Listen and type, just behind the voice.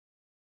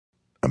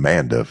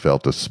Amanda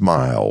felt a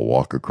smile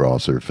walk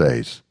across her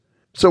face.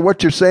 So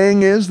what you're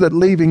saying is that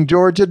leaving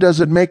Georgia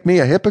doesn't make me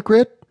a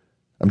hypocrite?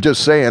 I'm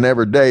just saying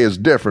every day is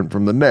different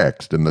from the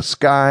next, and the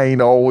sky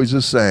ain't always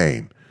the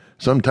same.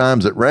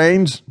 Sometimes it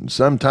rains, and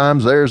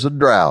sometimes there's a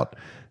drought,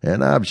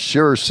 and I've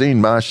sure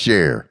seen my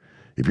share.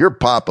 If your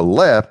papa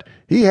left,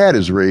 he had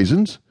his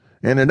reasons,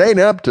 and it ain't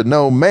up to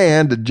no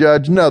man to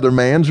judge another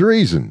man's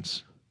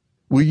reasons.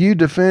 Will you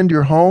defend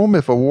your home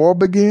if a war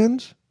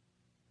begins?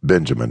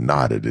 Benjamin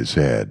nodded his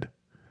head.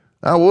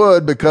 I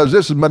would, because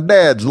this is my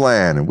dad's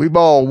land, and we've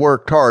all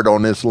worked hard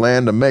on this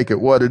land to make it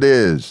what it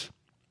is.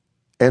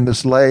 And the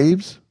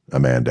slaves?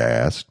 Amanda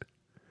asked.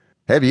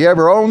 Have you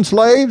ever owned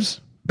slaves?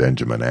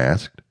 Benjamin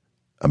asked.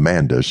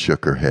 Amanda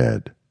shook her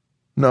head.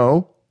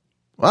 No.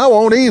 I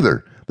won't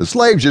either. The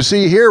slaves you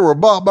see here were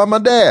bought by my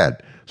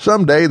dad.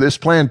 Someday this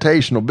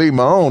plantation will be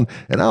my own,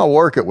 and I'll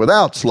work it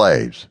without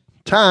slaves.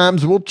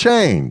 Times will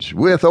change,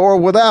 with or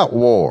without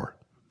war,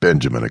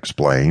 Benjamin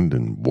explained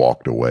and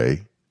walked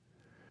away.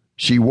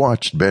 She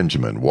watched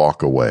Benjamin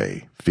walk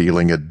away,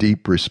 feeling a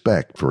deep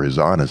respect for his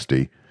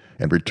honesty,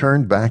 and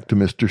returned back to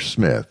Mr.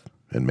 Smith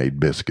and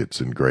made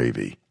biscuits and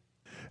gravy.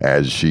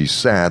 As she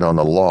sat on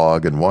a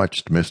log and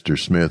watched Mr.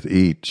 Smith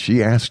eat,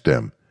 she asked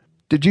him,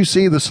 Did you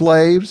see the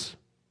slaves?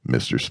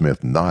 Mr.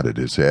 Smith nodded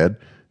his head,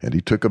 and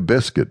he took a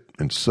biscuit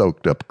and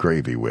soaked up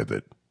gravy with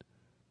it.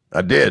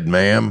 I did,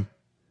 ma'am.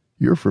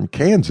 You're from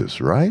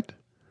Kansas, right?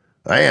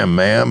 I am,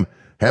 ma'am.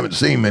 Haven't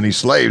seen many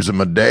slaves in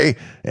my day,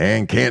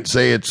 and can't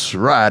say it's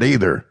right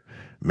either.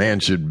 Man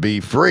should be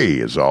free,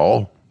 is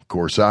all. Of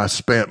course, I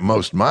spent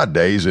most of my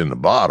days in the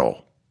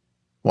bottle.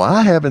 Well,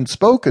 I haven't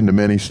spoken to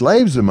many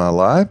slaves in my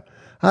life.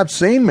 I've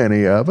seen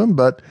many of them,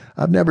 but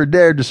I've never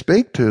dared to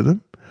speak to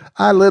them.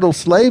 Our little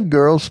slave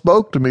girl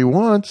spoke to me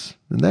once,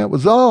 and that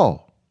was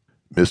all.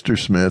 Mr.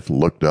 Smith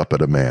looked up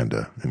at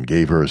Amanda and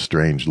gave her a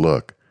strange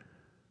look.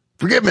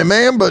 Forgive me,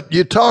 ma'am, but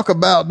you talk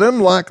about them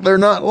like they're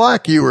not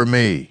like you or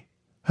me.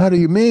 How do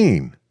you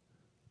mean?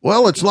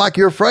 Well, it's like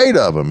you're afraid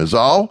of them, is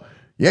all.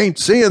 You ain't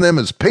seeing them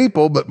as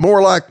people, but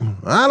more like,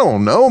 I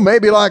don't know,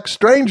 maybe like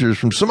strangers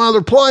from some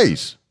other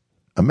place.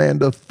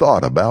 Amanda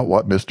thought about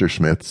what Mr.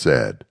 Smith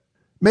said.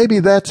 Maybe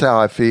that's how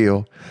I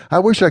feel. I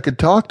wish I could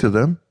talk to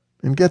them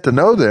and get to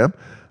know them.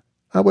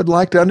 I would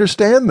like to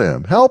understand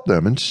them, help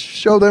them, and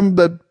show them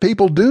that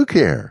people do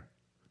care.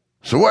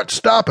 So what's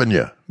stopping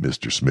you?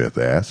 Mr. Smith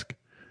asked.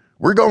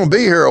 We're going to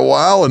be here a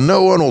while, and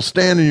no one will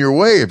stand in your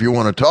way if you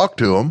want to talk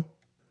to them.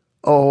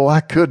 Oh, I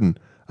couldn't.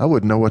 I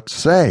wouldn't know what to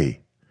say.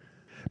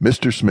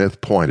 Mr.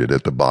 Smith pointed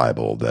at the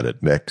Bible that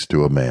it next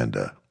to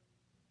Amanda.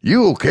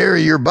 You'll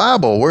carry your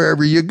Bible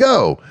wherever you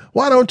go.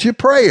 Why don't you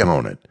pray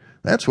on it?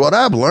 That's what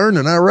I've learned,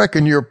 and I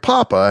reckon your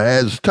papa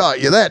has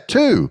taught you that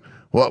too,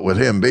 what with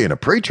him being a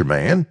preacher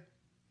man.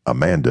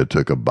 Amanda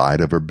took a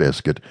bite of her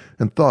biscuit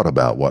and thought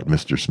about what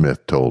Mr.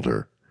 Smith told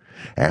her.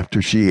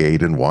 After she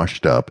ate and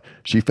washed up,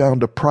 she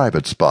found a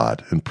private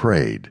spot and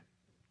prayed.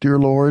 Dear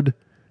Lord,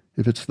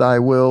 if it's thy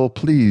will,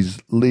 please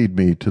lead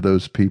me to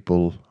those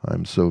people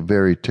I'm so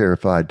very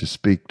terrified to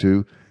speak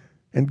to,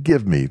 and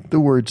give me the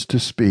words to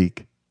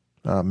speak.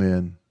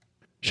 Amen.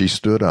 She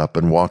stood up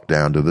and walked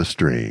down to the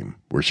stream,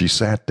 where she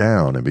sat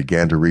down and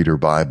began to read her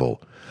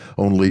Bible,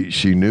 only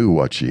she knew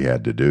what she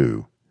had to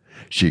do.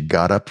 She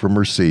got up from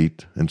her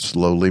seat and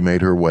slowly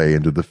made her way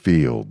into the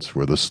fields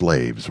where the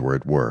slaves were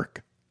at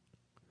work.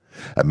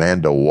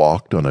 Amanda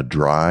walked on a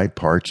dry,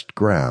 parched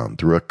ground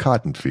through a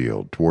cotton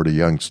field toward a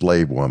young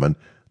slave woman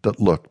that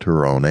looked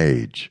her own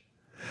age.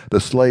 The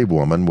slave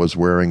woman was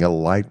wearing a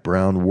light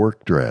brown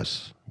work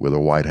dress with a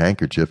white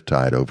handkerchief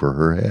tied over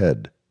her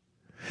head.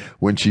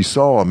 When she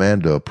saw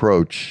Amanda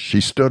approach,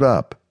 she stood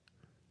up.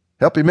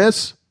 "Help you,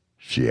 miss?"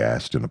 she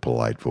asked in a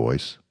polite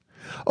voice.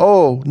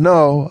 "Oh,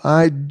 no,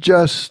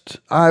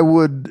 I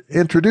would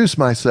introduce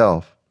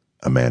myself,"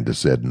 Amanda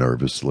said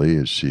nervously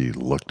as she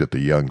looked at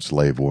the young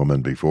slave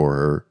woman before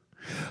her.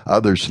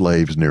 Other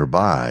slaves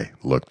nearby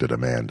looked at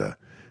Amanda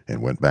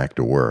and went back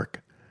to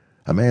work.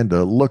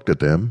 Amanda looked at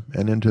them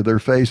and into their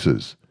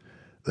faces.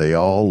 They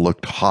all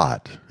looked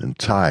hot and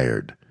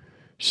tired.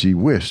 She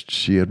wished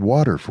she had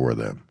water for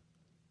them.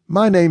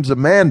 "My name's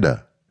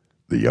Amanda."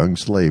 The young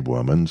slave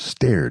woman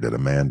stared at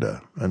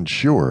Amanda,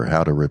 unsure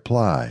how to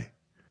reply.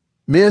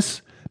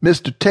 "Miss,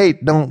 Mr.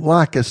 Tate don't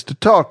like us to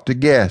talk to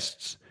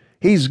guests.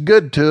 He's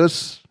good to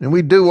us, and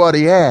we do what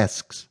he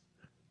asks."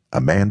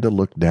 Amanda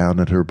looked down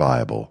at her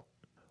Bible.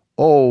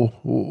 "Oh,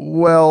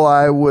 well,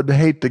 I would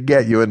hate to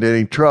get you into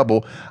any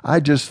trouble. I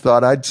just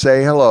thought I'd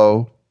say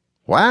hello."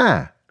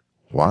 "Why?"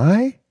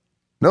 "Why?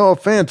 No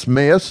offense,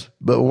 miss,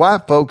 but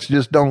white folks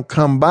just don't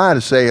come by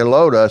to say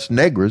hello to us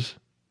niggers."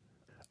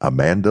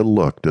 Amanda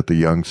looked at the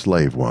young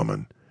slave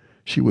woman.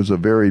 She was a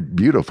very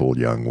beautiful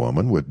young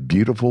woman with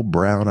beautiful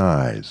brown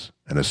eyes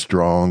and a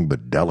strong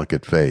but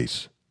delicate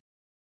face.